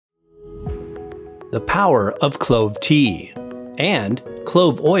the power of clove tea, and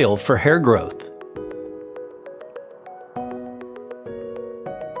clove oil for hair growth.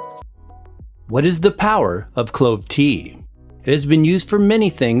 What is the power of clove tea? It has been used for many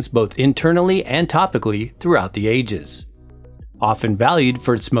things both internally and topically throughout the ages. Often valued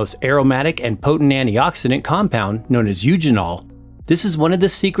for its most aromatic and potent antioxidant compound known as eugenol, this is one of the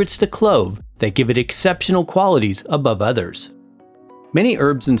secrets to clove that give it exceptional qualities above others. Many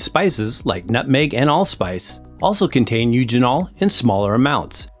herbs and spices like nutmeg and allspice also contain eugenol in smaller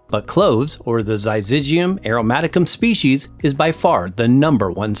amounts, but cloves, or the Syzygium aromaticum species, is by far the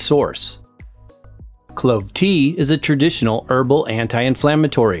 #1 source. Clove tea is a traditional herbal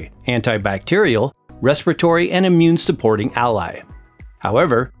anti-inflammatory, antibacterial, respiratory, and immune-supporting ally.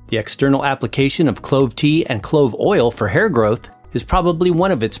 However, the external application of clove tea and clove oil for hair growth is probably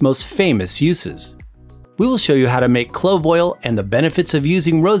one of its most famous uses. We will show you how to make clove oil and the benefits of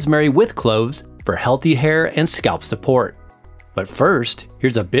using rosemary with cloves for healthy hair and scalp support. But first,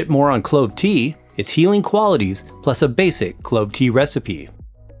 here's a bit more on clove tea, its healing qualities, plus a basic clove tea recipe.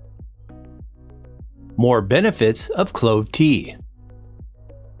 More benefits of clove tea.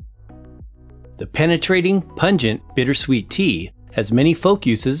 The penetrating, pungent, bittersweet tea has many folk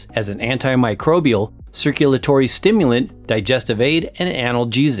uses as an antimicrobial, circulatory stimulant, digestive aid, and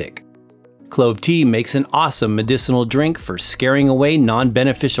analgesic. Clove tea makes an awesome medicinal drink for scaring away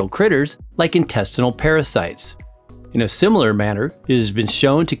non-beneficial critters like intestinal parasites. In a similar manner, it has been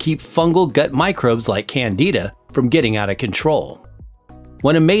shown to keep fungal gut microbes like Candida from getting out of control.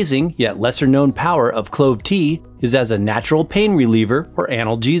 One amazing yet lesser known power of clove tea is as a natural pain reliever or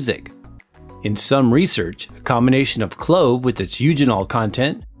analgesic. In some research, a combination of clove with its eugenol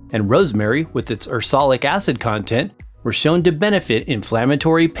content and rosemary with its ursolic acid content were shown to benefit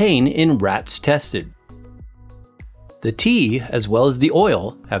inflammatory pain in rats tested. The tea, as well as the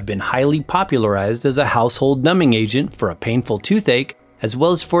oil, have been highly popularized as a household numbing agent for a painful toothache, as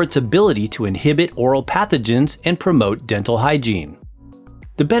well as for its ability to inhibit oral pathogens and promote dental hygiene.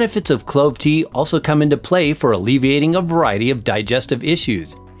 The benefits of clove tea also come into play for alleviating a variety of digestive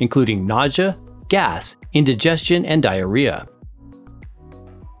issues, including nausea, gas, indigestion, and diarrhea.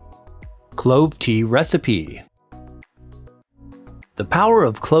 Clove Tea Recipe. The power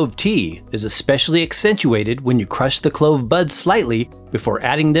of clove tea is especially accentuated when you crush the clove buds slightly before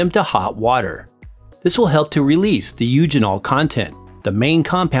adding them to hot water. This will help to release the eugenol content, the main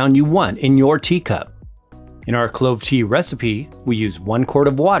compound you want in your teacup. In our clove tea recipe, we use 1 quart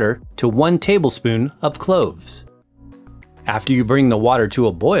of water to 1 tablespoon of cloves. After you bring the water to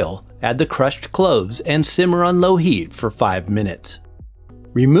a boil, add the crushed cloves and simmer on low heat for 5 minutes.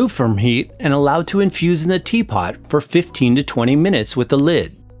 Remove from heat and allow to infuse in the teapot for 15 to 20 minutes with the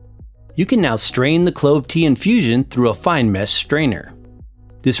lid. You can now strain the clove tea infusion through a fine mesh strainer.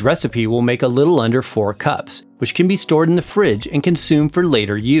 This recipe will make a little under 4 cups, which can be stored in the fridge and consumed for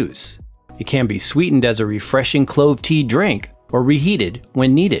later use. It can be sweetened as a refreshing clove tea drink or reheated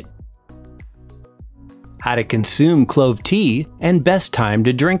when needed. How to consume clove tea and best time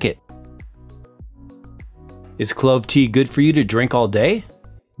to drink it. Is clove tea good for you to drink all day?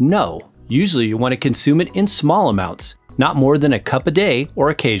 No, usually you want to consume it in small amounts, not more than a cup a day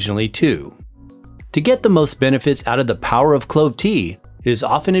or occasionally 2. To get the most benefits out of the power of clove tea, it is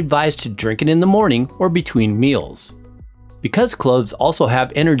often advised to drink it in the morning or between meals. Because cloves also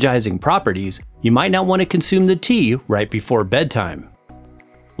have energizing properties, you might not want to consume the tea right before bedtime.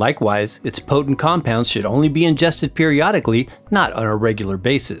 Likewise, its potent compounds should only be ingested periodically, not on a regular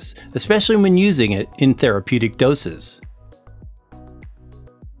basis, especially when using it in therapeutic doses.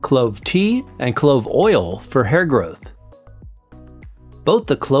 Clove tea and clove oil for hair growth. Both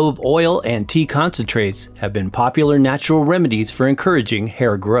the clove oil and tea concentrates have been popular natural remedies for encouraging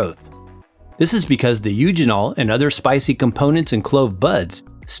hair growth. This is because the eugenol and other spicy components in clove buds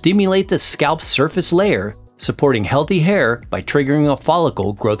stimulate the scalp's surface layer, supporting healthy hair by triggering a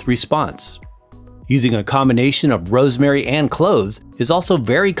follicle growth response. Using a combination of rosemary and cloves is also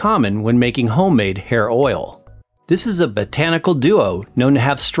very common when making homemade hair oil. This is a botanical duo known to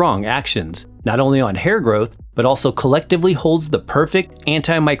have strong actions, not only on hair growth, but also collectively holds the perfect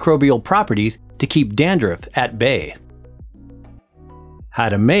antimicrobial properties to keep dandruff at bay. How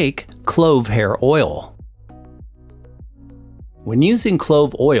to make clove hair oil. When using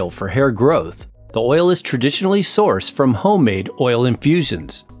clove oil for hair growth, the oil is traditionally sourced from homemade oil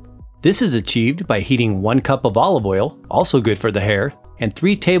infusions. This is achieved by heating 1 cup of olive oil, also good for the hair, and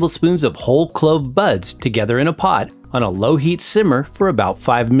 3 tablespoons of whole clove buds together in a pot on a low heat simmer for about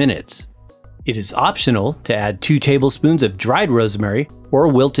 5 minutes. It is optional to add 2 tablespoons of dried rosemary or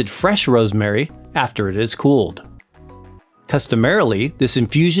wilted fresh rosemary after it is cooled. Customarily, this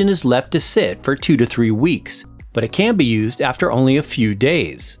infusion is left to sit for 2 to 3 weeks, but it can be used after only a few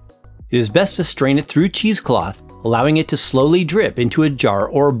days. It is best to strain it through cheesecloth, allowing it to slowly drip into a jar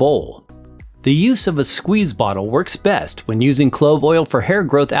or bowl. The use of a squeeze bottle works best when using clove oil for hair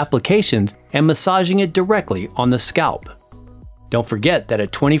growth applications and massaging it directly on the scalp. Don't forget that a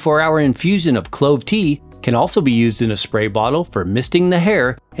 24-hour infusion of clove tea can also be used in a spray bottle for misting the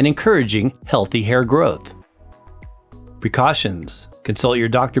hair and encouraging healthy hair growth. Precautions: consult your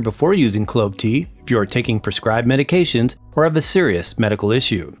doctor before using clove tea if you are taking prescribed medications or have a serious medical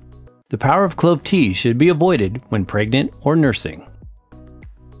issue. The power of clove tea should be avoided when pregnant or nursing.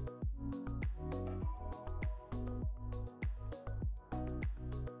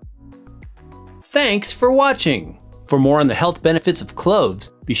 Thanks for watching! For more on the health benefits of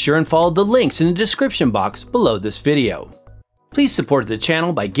cloves, be sure and follow the links in the description box below this video. Please support the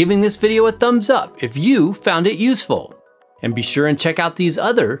channel by giving this video a thumbs up if you found it useful. And be sure and check out these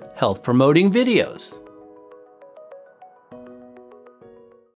other health promoting videos.